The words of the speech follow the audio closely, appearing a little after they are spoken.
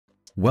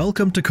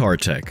Welcome to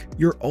CarTech,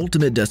 your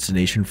ultimate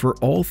destination for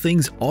all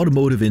things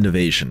automotive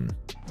innovation.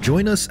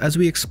 Join us as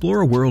we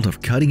explore a world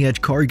of cutting-edge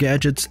car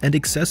gadgets and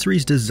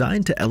accessories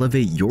designed to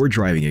elevate your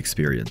driving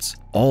experience,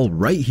 all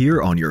right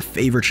here on your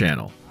favorite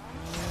channel.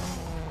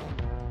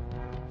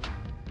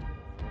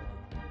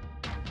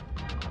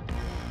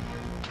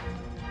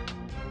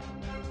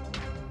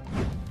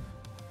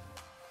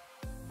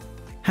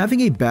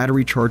 Having a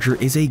battery charger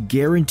is a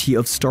guarantee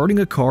of starting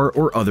a car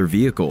or other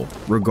vehicle,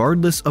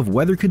 regardless of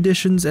weather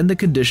conditions and the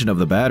condition of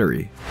the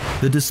battery.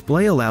 The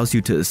display allows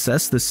you to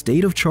assess the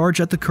state of charge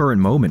at the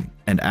current moment,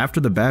 and after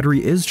the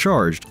battery is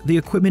charged, the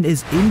equipment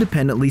is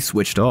independently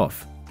switched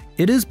off.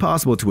 It is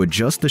possible to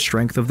adjust the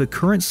strength of the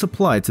current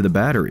supply to the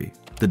battery.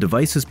 The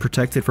device is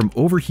protected from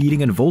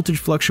overheating and voltage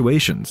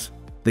fluctuations.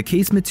 The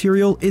case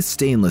material is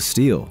stainless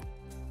steel.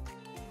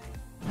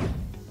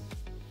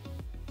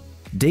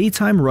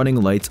 Daytime running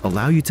lights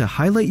allow you to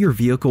highlight your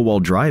vehicle while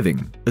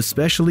driving,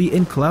 especially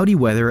in cloudy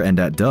weather and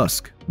at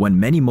dusk, when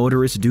many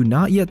motorists do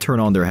not yet turn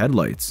on their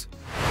headlights.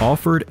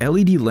 Offered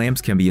LED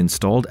lamps can be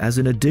installed as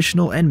an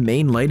additional and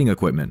main lighting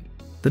equipment.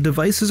 The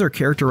devices are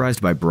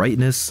characterized by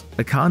brightness,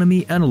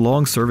 economy, and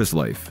long service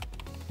life.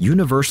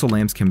 Universal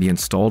lamps can be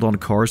installed on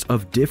cars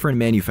of different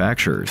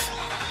manufacturers.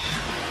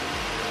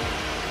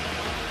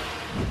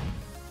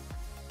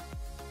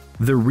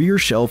 The rear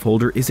shelf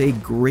holder is a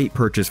great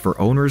purchase for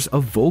owners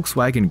of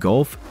Volkswagen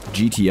Golf,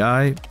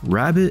 GTI,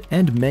 Rabbit,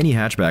 and many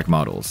hatchback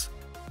models.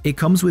 It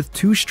comes with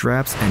two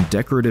straps and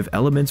decorative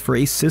elements for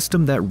a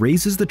system that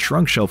raises the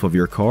trunk shelf of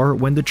your car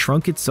when the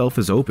trunk itself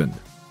is opened.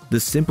 The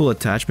simple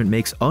attachment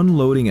makes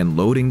unloading and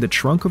loading the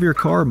trunk of your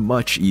car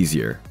much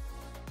easier.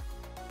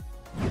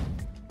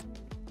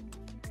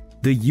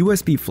 The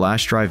USB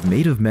flash drive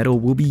made of metal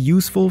will be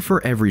useful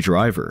for every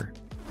driver.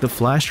 The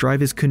flash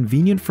drive is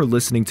convenient for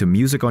listening to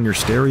music on your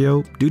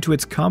stereo due to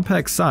its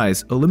compact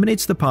size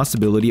eliminates the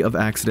possibility of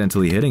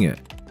accidentally hitting it.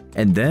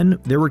 And then,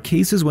 there were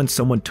cases when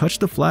someone touched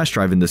the flash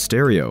drive in the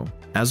stereo.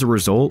 As a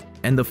result,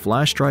 and the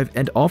flash drive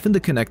and often the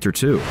connector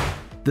too.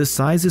 The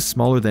size is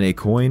smaller than a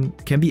coin,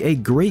 can be a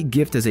great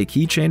gift as a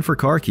keychain for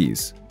car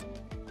keys.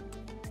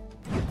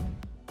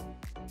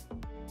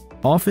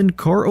 Often,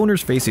 car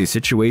owners face a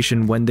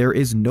situation when there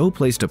is no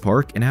place to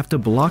park and have to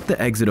block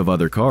the exit of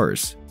other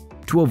cars.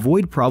 To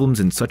avoid problems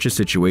in such a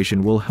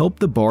situation will help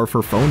the bar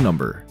for phone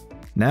number.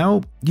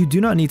 Now, you do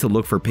not need to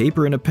look for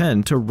paper and a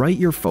pen to write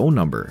your phone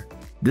number.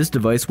 This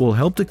device will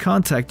help to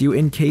contact you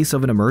in case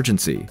of an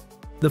emergency.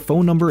 The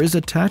phone number is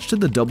attached to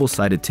the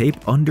double-sided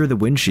tape under the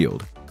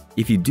windshield.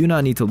 If you do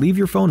not need to leave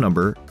your phone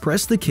number,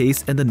 press the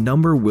case and the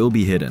number will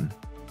be hidden.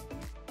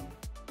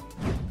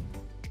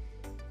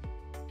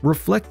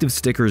 Reflective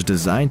stickers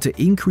designed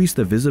to increase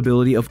the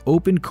visibility of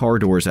open car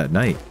doors at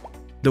night.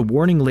 The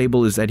warning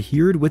label is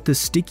adhered with the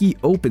sticky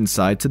open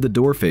side to the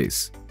door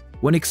face.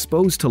 When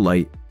exposed to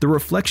light, the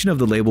reflection of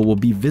the label will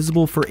be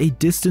visible for a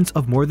distance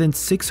of more than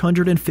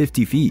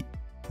 650 feet.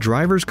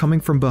 Drivers coming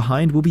from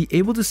behind will be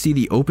able to see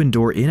the open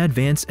door in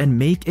advance and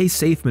make a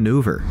safe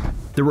maneuver.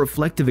 The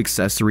reflective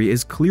accessory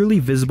is clearly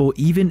visible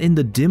even in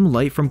the dim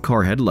light from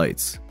car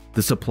headlights.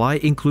 The supply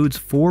includes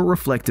 4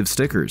 reflective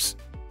stickers.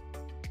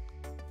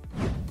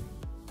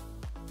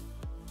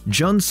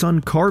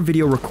 Junsun car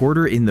video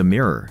recorder in the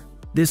mirror.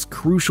 This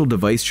crucial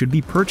device should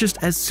be purchased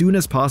as soon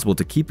as possible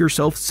to keep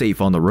yourself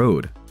safe on the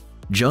road.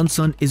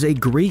 Junsun is a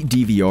great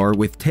DVR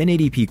with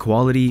 1080p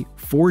quality,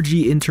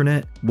 4G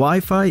internet,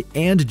 Wi-Fi,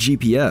 and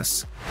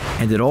GPS,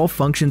 and it all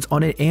functions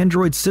on an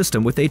Android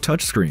system with a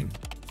touchscreen.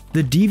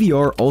 The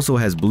DVR also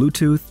has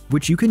Bluetooth,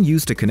 which you can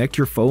use to connect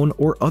your phone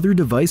or other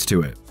device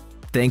to it.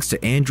 Thanks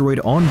to Android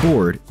on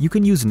board, you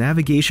can use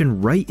navigation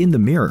right in the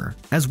mirror,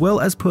 as well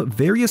as put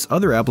various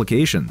other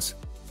applications.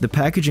 The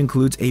package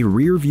includes a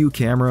rear view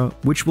camera,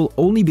 which will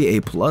only be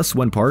a plus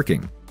when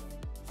parking.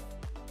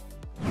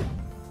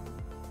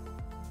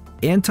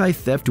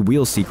 Anti-theft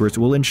wheel secrets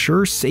will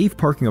ensure safe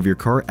parking of your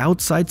car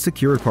outside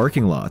secured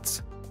parking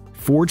lots.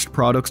 Forged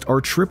products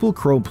are triple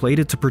chrome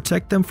plated to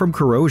protect them from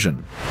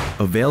corrosion.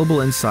 Available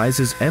in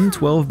sizes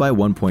M12 by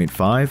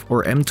 1.5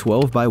 or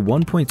M12 by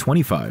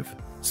 1.25.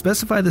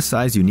 Specify the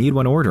size you need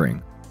when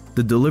ordering.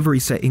 The delivery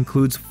set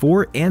includes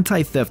 4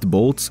 anti-theft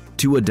bolts,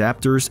 2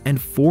 adapters,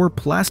 and 4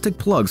 plastic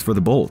plugs for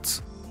the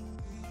bolts.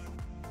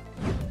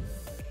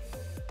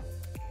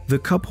 The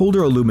cup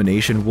holder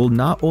illumination will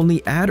not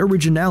only add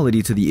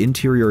originality to the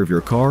interior of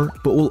your car,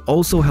 but will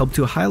also help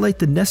to highlight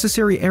the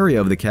necessary area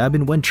of the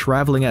cabin when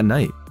traveling at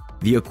night.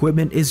 The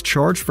equipment is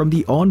charged from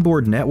the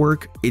onboard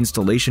network.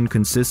 Installation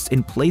consists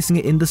in placing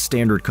it in the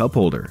standard cup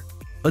holder.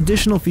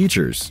 Additional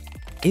features: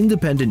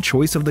 independent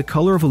choice of the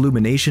color of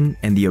illumination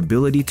and the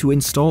ability to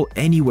install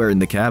anywhere in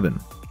the cabin.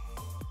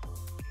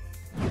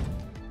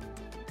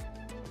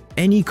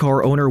 Any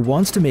car owner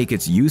wants to make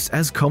its use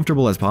as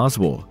comfortable as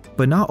possible,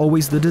 but not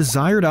always the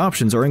desired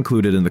options are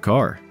included in the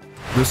car.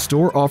 The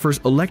store offers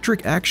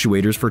electric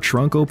actuators for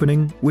trunk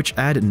opening, which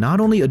add not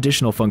only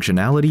additional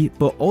functionality,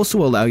 but also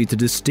allow you to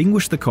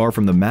distinguish the car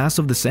from the mass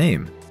of the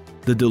same.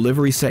 The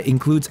delivery set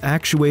includes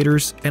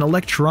actuators, an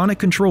electronic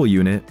control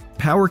unit,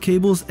 power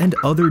cables, and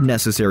other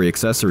necessary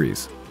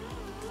accessories.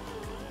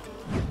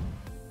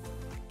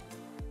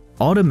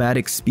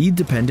 automatic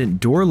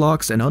speed-dependent door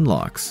locks and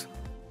unlocks.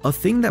 A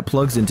thing that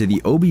plugs into the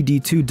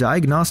OBD2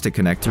 diagnostic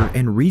connector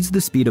and reads the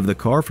speed of the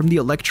car from the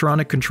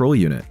electronic control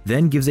unit,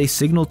 then gives a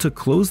signal to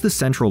close the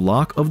central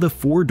lock of the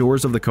 4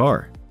 doors of the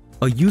car.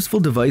 A useful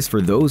device for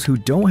those who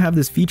don't have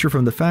this feature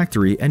from the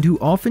factory and who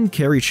often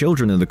carry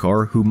children in the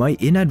car who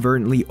might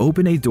inadvertently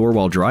open a door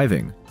while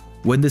driving.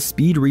 When the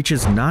speed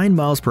reaches 9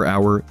 miles per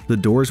hour, the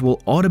doors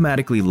will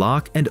automatically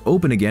lock and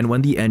open again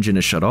when the engine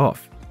is shut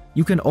off.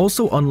 You can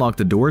also unlock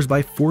the doors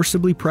by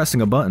forcibly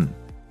pressing a button.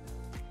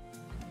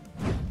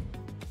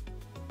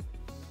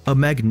 A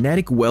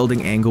magnetic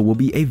welding angle will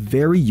be a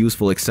very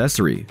useful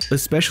accessory,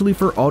 especially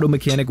for auto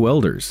mechanic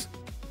welders.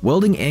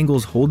 Welding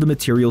angles hold the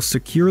material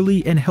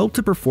securely and help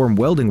to perform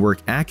welding work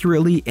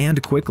accurately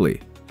and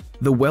quickly.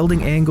 The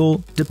welding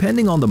angle,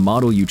 depending on the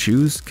model you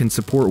choose, can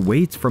support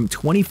weights from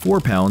 24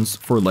 pounds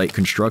for light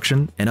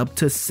construction and up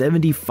to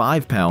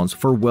 75 pounds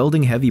for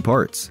welding heavy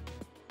parts.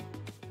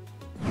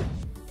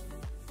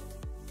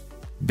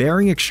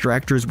 Bearing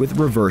extractors with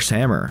reverse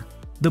hammer.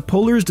 The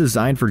puller is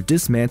designed for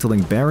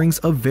dismantling bearings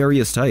of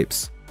various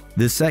types.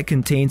 The set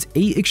contains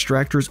 8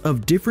 extractors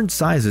of different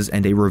sizes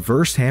and a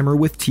reverse hammer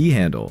with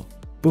T-handle.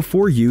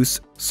 Before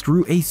use,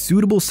 screw a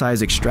suitable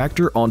size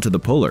extractor onto the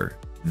puller.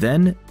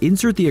 Then,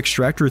 insert the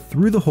extractor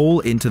through the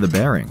hole into the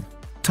bearing.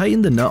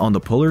 Tighten the nut on the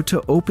puller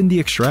to open the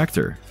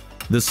extractor.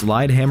 The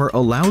slide hammer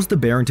allows the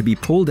bearing to be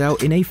pulled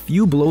out in a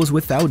few blows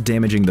without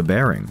damaging the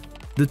bearing.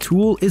 The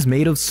tool is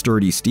made of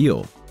sturdy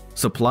steel,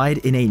 supplied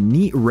in a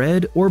neat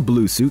red or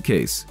blue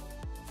suitcase.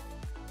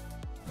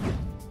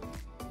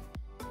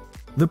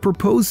 The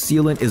proposed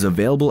sealant is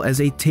available as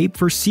a tape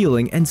for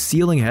sealing and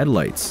sealing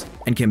headlights,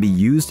 and can be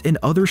used in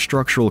other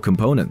structural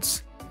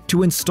components.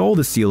 To install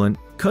the sealant,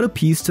 cut a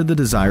piece to the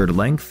desired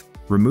length,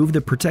 remove the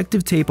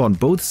protective tape on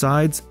both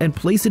sides, and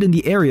place it in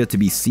the area to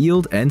be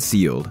sealed and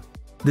sealed.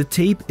 The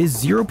tape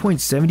is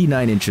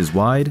 0.79 inches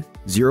wide,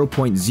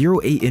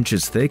 0.08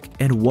 inches thick,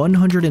 and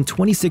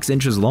 126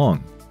 inches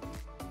long.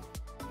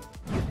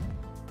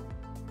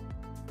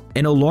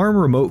 An alarm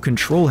remote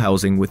control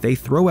housing with a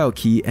throwout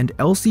key and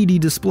LCD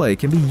display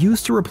can be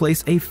used to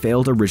replace a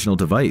failed original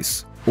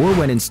device, or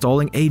when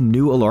installing a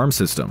new alarm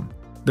system.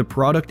 The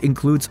product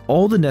includes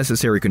all the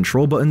necessary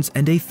control buttons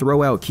and a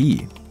throwout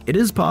key. It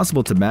is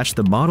possible to match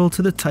the model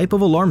to the type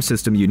of alarm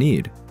system you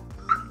need.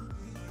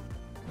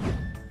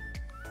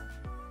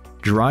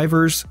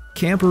 Drivers,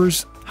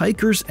 campers,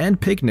 hikers, and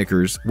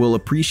picnickers will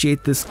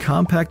appreciate this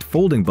compact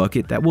folding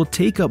bucket that will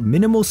take up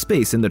minimal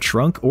space in the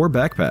trunk or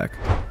backpack.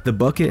 The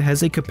bucket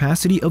has a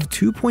capacity of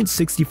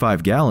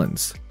 2.65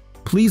 gallons.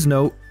 Please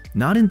note,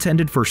 not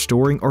intended for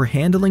storing or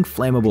handling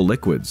flammable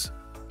liquids.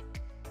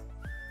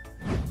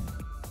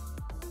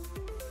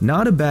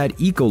 Not a bad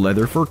eco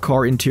leather for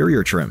car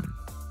interior trim.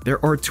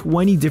 There are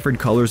 20 different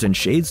colors and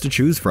shades to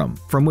choose from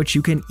which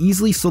you can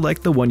easily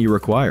select the one you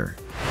require.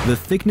 The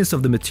thickness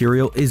of the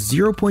material is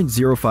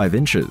 0.05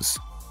 inches.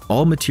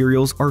 All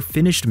materials are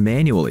finished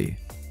manually.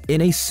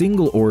 In a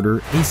single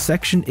order, a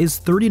section is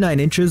 39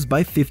 inches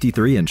by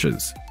 53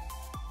 inches.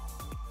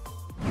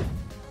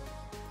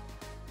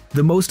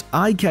 The most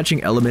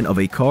eye-catching element of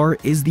a car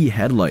is the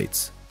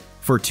headlights.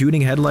 For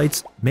tuning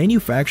headlights,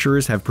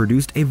 manufacturers have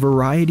produced a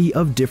variety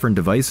of different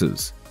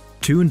devices.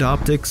 Tuned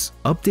optics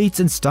updates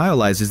and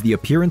stylizes the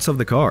appearance of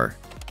the car.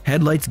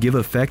 Headlights give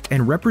effect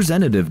and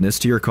representativeness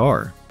to your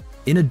car.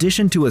 In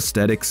addition to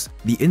aesthetics,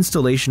 the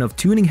installation of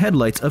tuning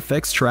headlights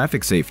affects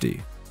traffic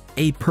safety.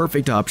 A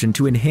perfect option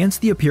to enhance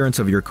the appearance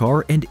of your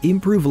car and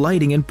improve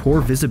lighting in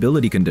poor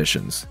visibility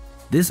conditions.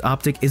 This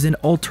optic is an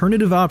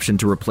alternative option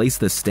to replace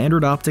the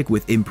standard optic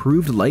with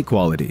improved light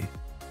quality.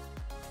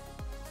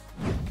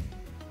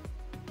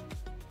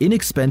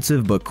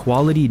 Inexpensive but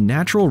quality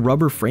natural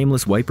rubber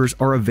frameless wipers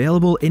are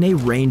available in a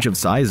range of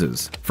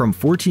sizes, from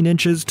 14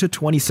 inches to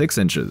 26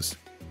 inches.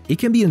 It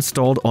can be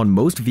installed on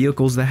most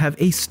vehicles that have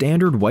a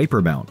standard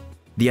wiper mount.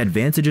 The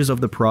advantages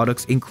of the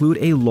products include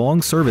a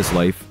long service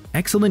life,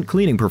 excellent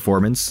cleaning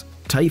performance,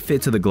 tight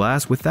fit to the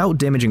glass without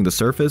damaging the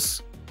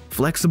surface.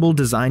 Flexible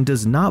design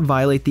does not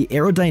violate the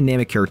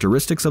aerodynamic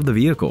characteristics of the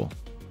vehicle.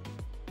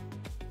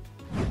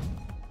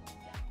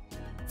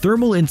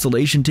 Thermal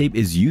insulation tape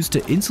is used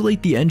to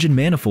insulate the engine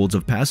manifolds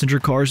of passenger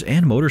cars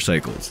and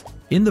motorcycles.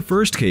 In the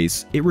first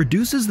case, it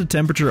reduces the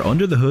temperature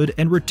under the hood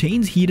and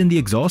retains heat in the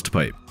exhaust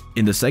pipe.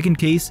 In the second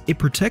case, it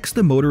protects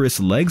the motorist's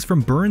legs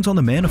from burns on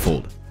the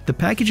manifold. The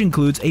package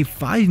includes a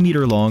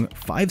 5-meter long,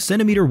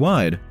 5-centimeter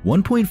wide,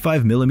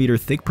 1.5 millimeter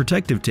thick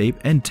protective tape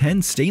and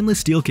 10 stainless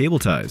steel cable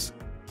ties.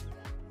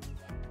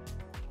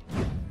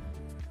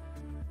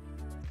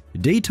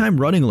 Daytime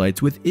running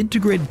lights with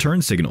integrated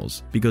turn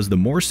signals, because the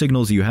more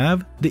signals you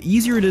have, the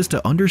easier it is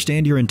to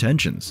understand your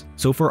intentions.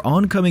 So for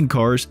oncoming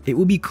cars, it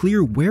will be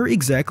clear where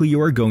exactly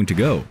you are going to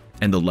go,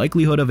 and the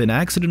likelihood of an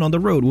accident on the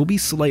road will be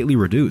slightly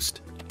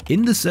reduced.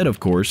 In the set, of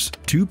course,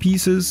 2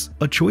 pieces,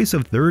 a choice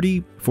of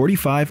 30,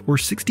 45, or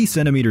 60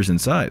 centimeters in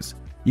size.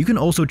 You can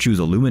also choose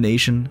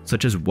illumination,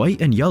 such as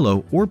white and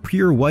yellow, or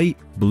pure white,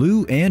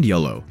 blue, and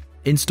yellow.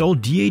 Install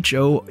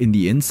DHO in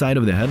the inside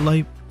of the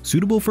headlight,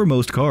 suitable for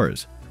most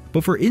cars.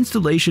 but for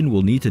installation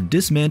we'll need to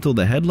dismantle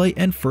the headlight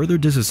and further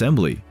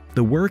disassembly.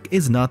 The work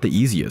is not the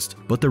easiest,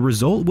 but the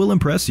result will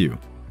impress you.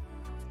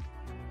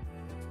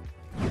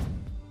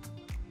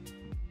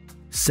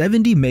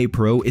 70mm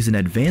Pro is an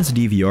advanced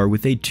DVR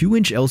with a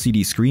 2-inch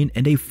LCD screen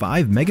and a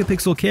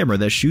 5-megapixel camera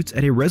that shoots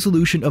at a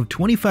resolution of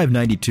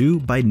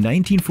 2592 by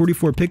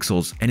 1944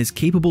 pixels and is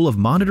capable of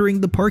monitoring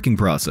the parking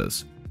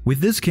process. With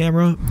this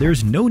camera,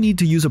 there's no need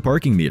to use a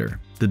parking meter.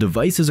 The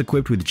device is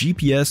equipped with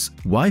GPS,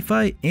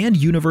 Wi-Fi, and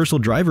Universal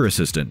Driver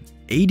Assistant,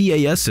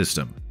 ADAS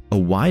system. A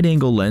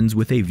wide-angle lens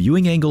with a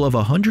viewing angle of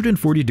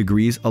 140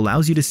 degrees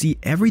allows you to see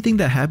everything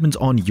that happens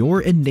on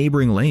your and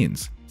neighboring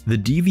lanes. The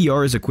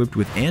DVR is equipped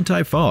with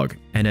anti-fog,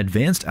 an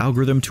advanced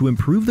algorithm to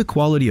improve the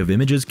quality of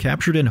images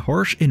captured in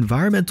harsh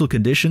environmental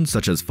conditions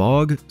such as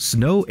fog,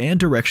 snow, and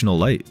directional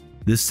light.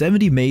 The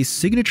 70mm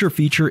signature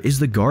feature is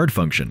the guard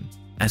function.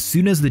 As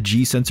soon as the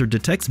G sensor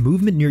detects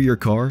movement near your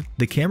car,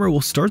 the camera will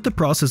start the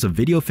process of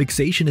video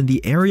fixation in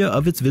the area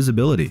of its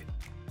visibility.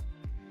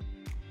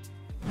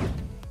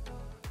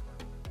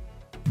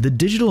 The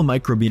digital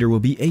micrometer will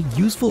be a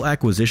useful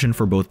acquisition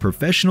for both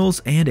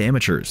professionals and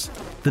amateurs.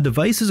 The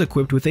device is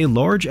equipped with a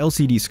large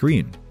LCD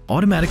screen,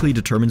 automatically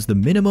determines the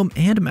minimum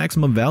and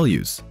maximum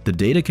values. The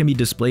data can be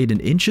displayed in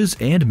inches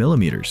and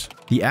millimeters.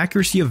 The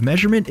accuracy of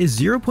measurement is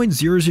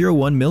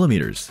 0.001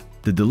 millimeters.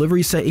 The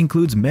delivery set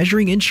includes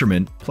measuring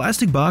instrument,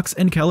 plastic box,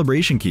 and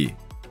calibration key.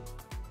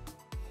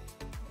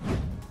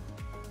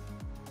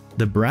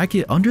 The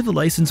bracket under the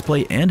license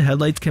plate and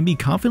headlights can be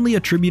confidently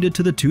attributed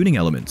to the tuning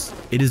elements.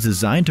 It is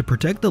designed to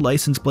protect the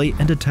license plate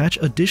and attach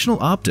additional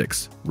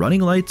optics, running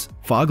lights,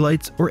 fog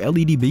lights, or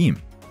LED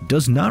beam.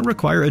 Does not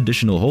require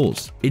additional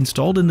holes.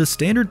 Installed in the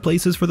standard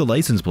places for the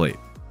license plate.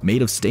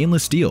 Made of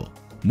stainless steel.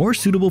 More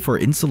suitable for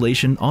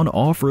installation on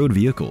off-road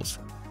vehicles.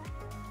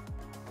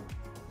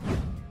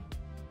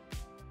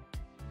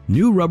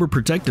 New rubber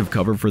protective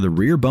cover for the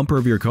rear bumper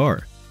of your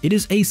car. It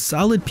is a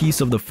solid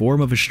piece of the form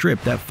of a strip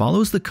that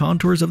follows the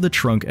contours of the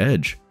trunk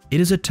edge.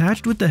 It is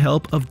attached with the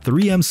help of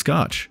 3M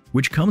Scotch,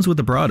 which comes with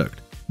the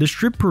product. The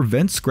strip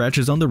prevents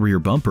scratches on the rear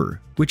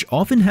bumper, which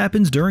often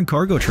happens during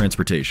cargo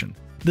transportation.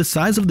 The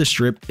size of the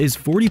strip is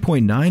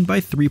 40.9 by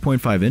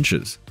 3.5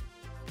 inches.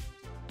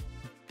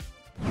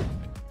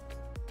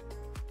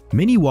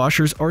 Mini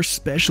washers are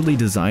specially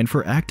designed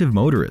for active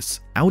motorists,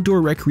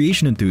 outdoor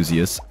recreation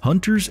enthusiasts,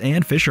 hunters,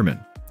 and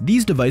fishermen.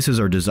 These devices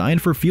are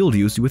designed for field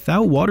use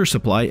without water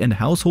supply and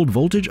household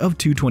voltage of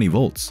 220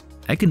 volts.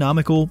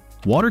 Economical,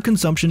 water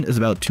consumption is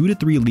about 2 to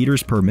 3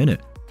 liters per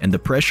minute, and the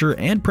pressure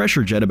and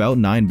pressure jet about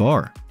 9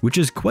 bar, which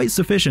is quite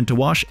sufficient to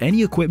wash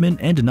any equipment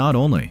and not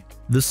only.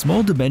 The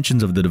small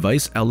dimensions of the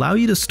device allow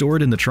you to store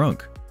it in the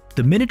trunk.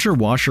 The miniature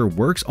washer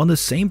works on the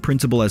same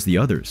principle as the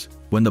others.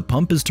 When the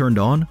pump is turned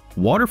on,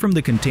 water from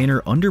the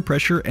container under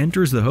pressure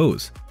enters the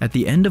hose, at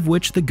the end of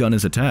which the gun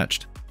is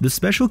attached. The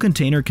special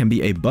container can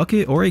be a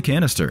bucket or a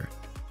canister.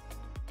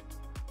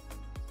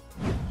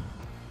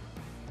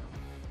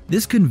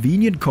 This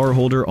convenient car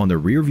holder on the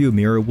rearview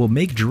mirror will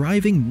make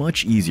driving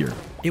much easier.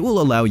 It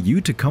will allow you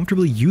to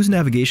comfortably use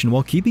navigation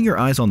while keeping your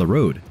eyes on the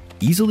road.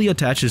 Easily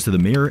attaches to the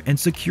mirror and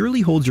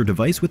securely holds your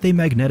device with a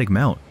magnetic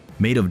mount.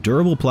 Made of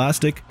durable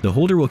plastic, the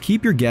holder will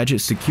keep your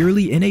gadget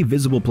securely in a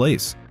visible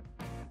place.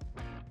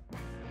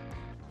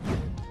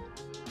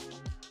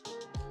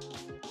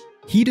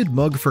 Heated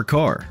mug for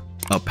car.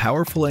 A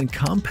powerful and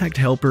compact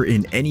helper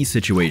in any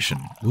situation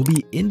will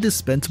be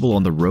indispensable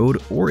on the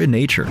road or in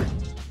nature.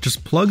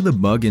 Just plug the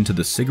mug into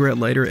the cigarette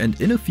lighter and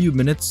in a few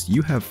minutes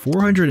you have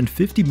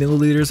 450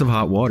 milliliters of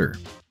hot water.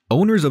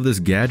 Owners of this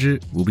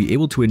gadget will be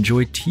able to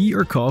enjoy tea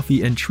or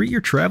coffee and treat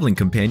your traveling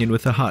companion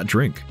with a hot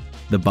drink.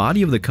 The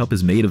body of the cup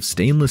is made of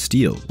stainless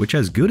steel, which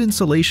has good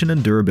insulation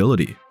and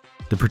durability.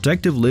 The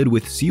protective lid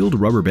with sealed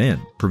rubber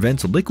band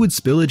prevents liquid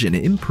spillage and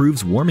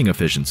improves warming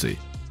efficiency.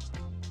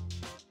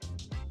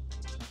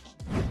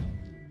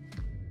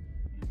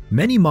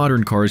 Many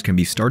modern cars can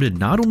be started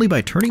not only by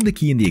turning the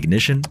key in the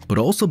ignition, but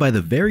also by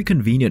the very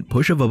convenient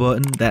push of a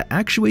button that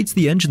actuates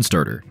the engine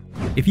starter.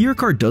 If your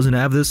car doesn't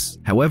have this,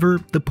 however,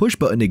 the push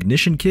button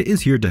ignition kit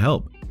is here to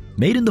help.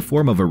 Made in the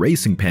form of a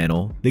racing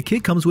panel, the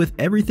kit comes with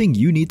everything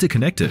you need to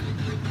connect it.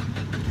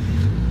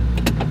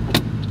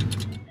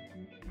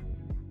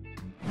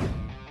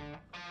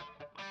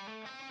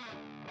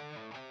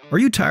 Are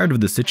you tired of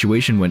the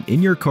situation when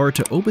in your car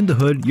to open the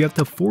hood you have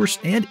to force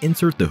and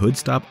insert the hood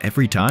stop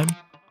every time?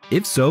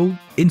 If so,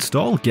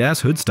 install gas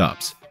hood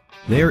stops.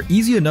 They are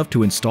easy enough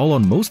to install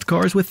on most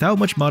cars without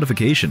much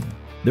modification.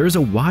 There is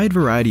a wide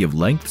variety of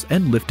lengths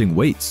and lifting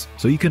weights,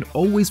 so you can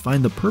always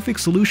find the perfect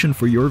solution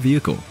for your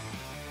vehicle.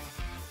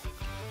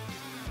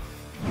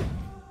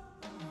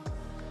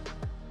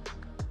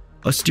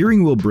 A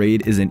steering wheel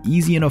braid is an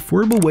easy and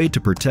affordable way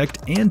to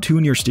protect and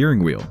tune your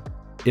steering wheel.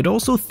 It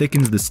also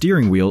thickens the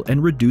steering wheel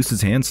and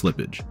reduces hand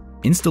slippage.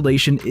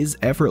 Installation is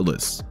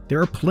effortless.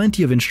 There are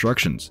plenty of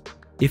instructions.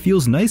 It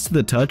feels nice to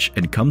the touch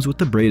and comes with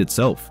the braid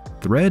itself,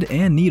 thread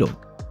and needle.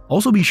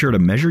 Also be sure to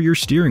measure your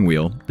steering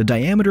wheel, the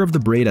diameter of the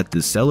braid at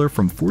this seller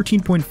from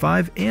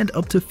 14.5 and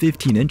up to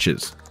 15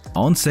 inches.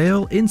 On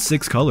sale in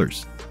 6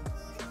 colors.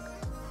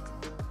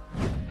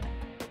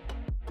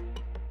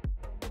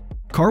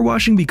 Car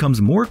washing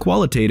becomes more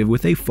qualitative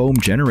with a foam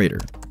generator.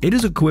 It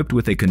is equipped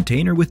with a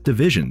container with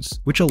divisions,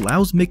 which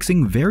allows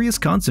mixing various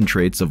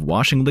concentrates of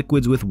washing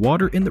liquids with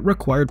water in the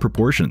required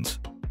proportions.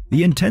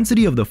 The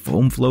intensity of the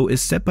foam flow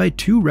is set by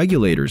 2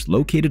 regulators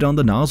located on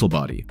the nozzle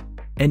body.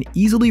 An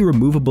easily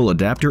removable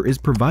adapter is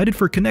provided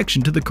for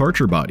connection to the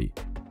cartridge body.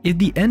 If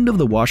the end of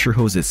the washer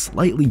hose is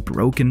slightly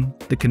broken,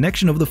 the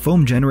connection of the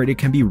foam generator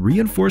can be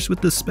reinforced with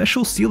the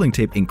special sealing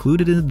tape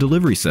included in the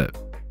delivery set.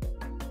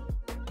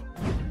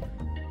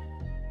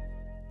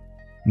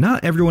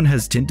 Not everyone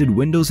has tinted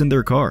windows in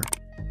their car.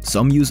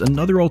 Some use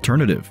another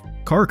alternative,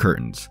 car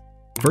curtains.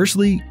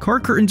 Firstly,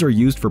 car curtains are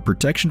used for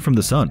protection from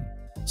the sun.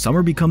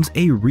 Summer becomes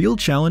a real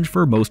challenge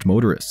for most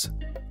motorists.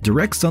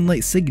 Direct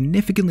sunlight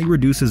significantly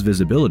reduces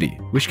visibility,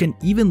 which can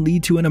even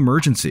lead to an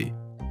emergency.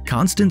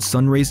 Constant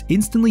sun rays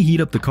instantly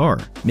heat up the car,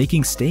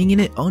 making staying in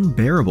it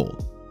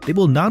unbearable. They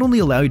will not only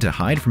allow you to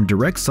hide from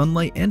direct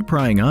sunlight and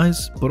prying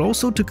eyes, but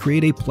also to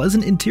create a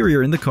pleasant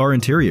interior in the car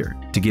interior,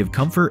 to give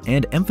comfort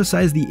and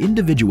emphasize the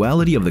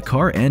individuality of the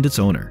car and its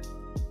owner.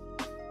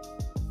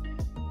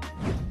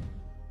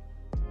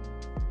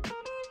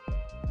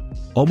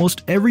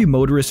 Almost every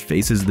motorist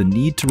faces the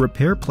need to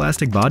repair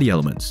plastic body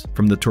elements,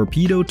 from the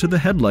torpedo to the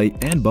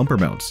headlight and bumper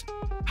mounts.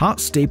 Hot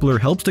Stapler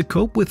helps to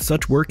cope with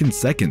such work in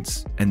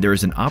seconds, and there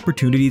is an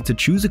opportunity to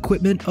choose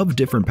equipment of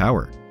different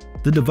power.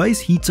 The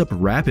device heats up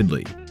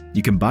rapidly.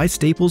 You can buy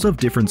staples of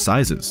different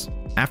sizes.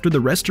 After the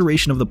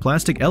restoration of the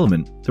plastic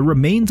element, the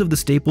remains of the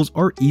staples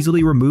are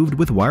easily removed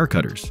with wire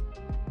cutters.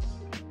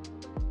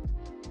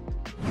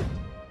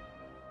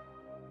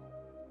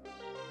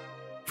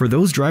 For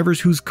those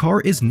drivers whose car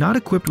is not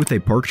equipped with a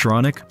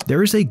Parktronic,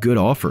 there is a good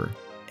offer: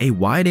 a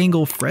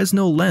wide-angle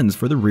Fresnel lens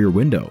for the rear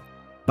window.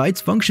 By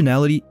its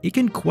functionality, it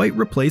can quite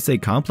replace a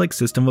complex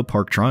system of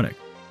Parktronic.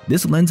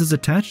 This lens is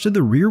attached to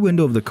the rear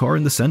window of the car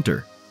in the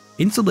center.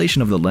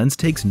 Installation of the lens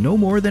takes no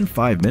more than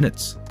 5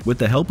 minutes. With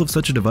the help of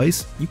such a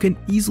device, you can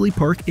easily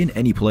park in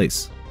any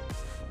place.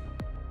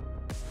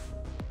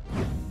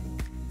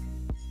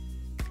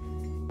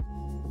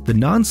 The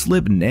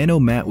non-slip nano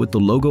mat with the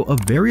logo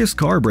of various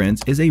car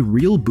brands is a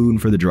real boon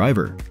for the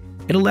driver.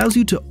 It allows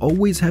you to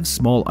always have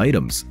small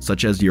items,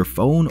 such as your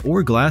phone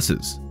or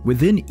glasses,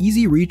 within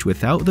easy reach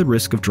without the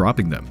risk of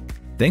dropping them.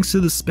 Thanks to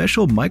the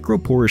special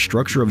microporous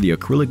structure of the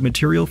acrylic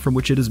material from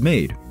which it is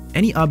made,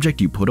 any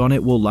object you put on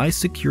it will lie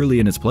securely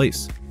in its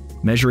place.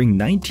 Measuring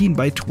 19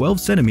 by 12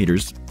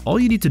 centimeters, all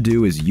you need to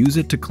do is use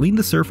it to clean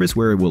the surface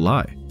where it will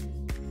lie.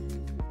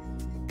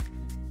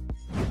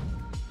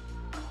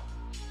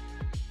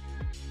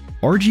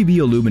 RGB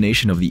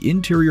illumination of the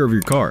interior of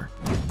your car.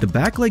 The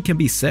backlight can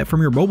be set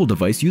from your mobile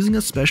device using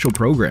a special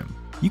program.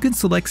 You can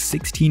select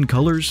 16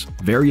 colors,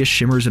 various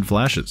shimmers and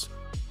flashes.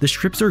 The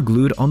strips are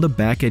glued on the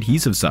back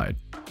adhesive side.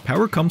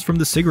 Power comes from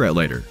the cigarette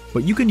lighter,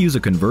 but you can use a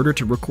converter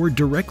to record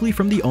directly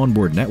from the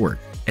onboard network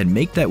and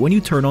make that when you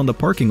turn on the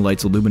parking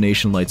lights,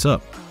 illumination lights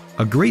up.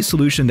 A great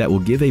solution that will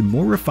give a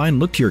more refined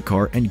look to your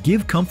car and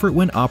give comfort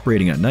when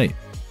operating at night.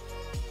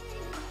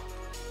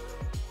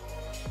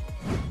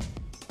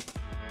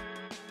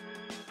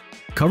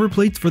 Cover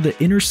plates for the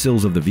inner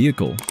sills of the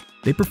vehicle.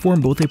 They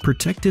perform both a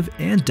protective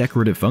and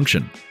decorative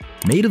function.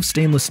 Made of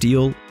stainless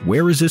steel,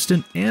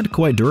 wear-resistant, and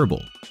quite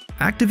durable.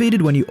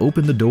 Activated when you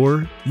open the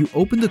door, you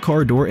open the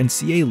car door and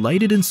see a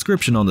lighted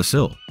inscription on the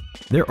sill.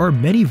 There are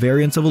many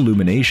variants of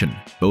illumination,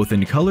 both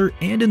in color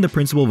and in the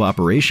principle of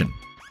operation.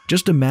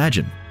 Just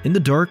imagine, in the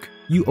dark,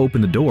 you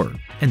open the door,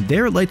 and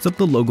there it lights up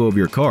the logo of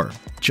your car,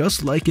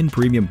 just like in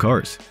premium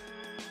cars.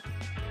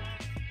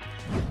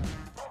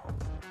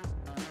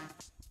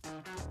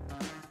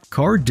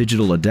 Car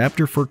Digital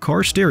Adapter for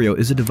Car Stereo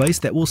is a device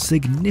that will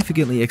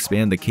significantly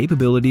expand the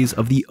capabilities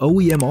of the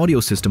OEM audio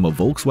system of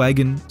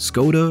Volkswagen,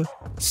 Skoda,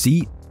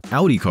 Seat,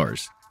 Audi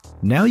cars.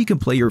 Now you can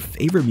play your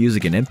favorite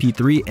music in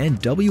MP3 and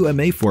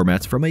WMA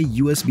formats from a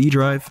USB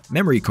drive,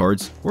 memory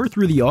cards, or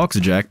through the aux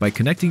jack by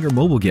connecting your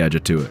mobile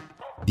gadget to it.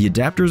 The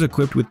adapter is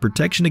equipped with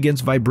protection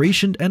against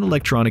vibration and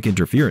electronic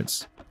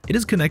interference. It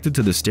is connected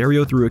to the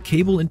stereo through a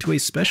cable into a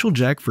special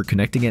jack for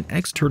connecting an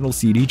external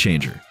CD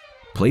changer.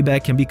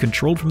 Playback can be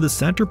controlled from the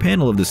center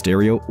panel of the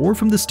stereo or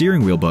from the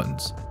steering wheel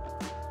buttons.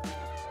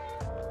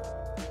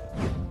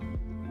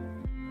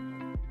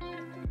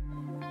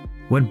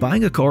 When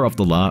buying a car off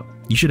the lot,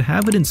 you should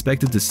have it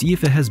inspected to see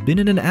if it has been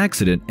in an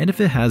accident and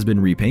if it has been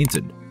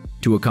repainted.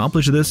 To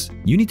accomplish this,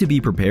 you need to be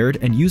prepared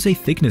and use a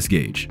thickness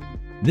gauge.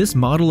 This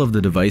model of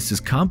the device is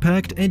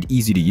compact and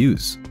easy to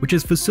use, which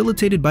is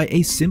facilitated by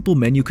a simple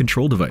menu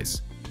control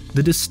device.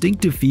 The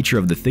distinctive feature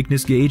of the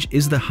thickness gauge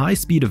is the high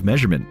speed of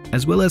measurement,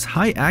 as well as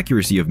high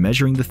accuracy of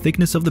measuring the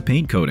thickness of the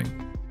paint coating.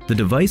 The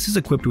device is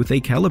equipped with a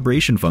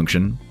calibration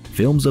function,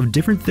 films of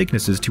different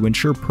thicknesses to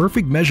ensure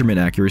perfect measurement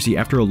accuracy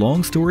after a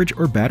long storage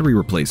or battery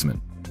replacement.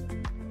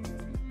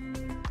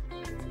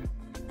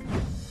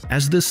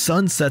 As the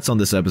sun sets on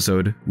this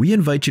episode, we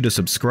invite you to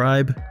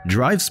subscribe,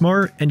 drive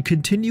smart, and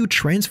continue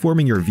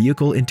transforming your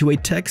vehicle into a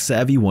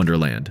tech-savvy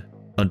wonderland.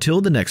 Until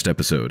the next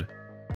episode.